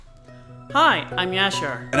Hi, I'm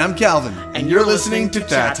Yashar. And I'm Calvin, and you're listening to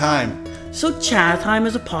Chat Time. So Chat Time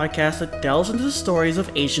is a podcast that delves into the stories of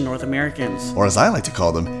Asian North Americans. Or as I like to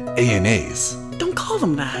call them, ANAs. Don't call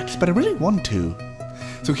them that. But I really want to.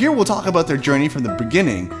 So here we'll talk about their journey from the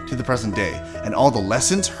beginning to the present day, and all the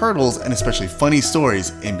lessons, hurdles, and especially funny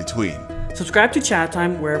stories in between. Subscribe to Chat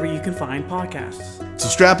Time wherever you can find podcasts. So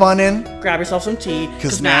strap on in, Grab yourself some tea,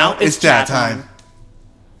 because now it's Chat Time.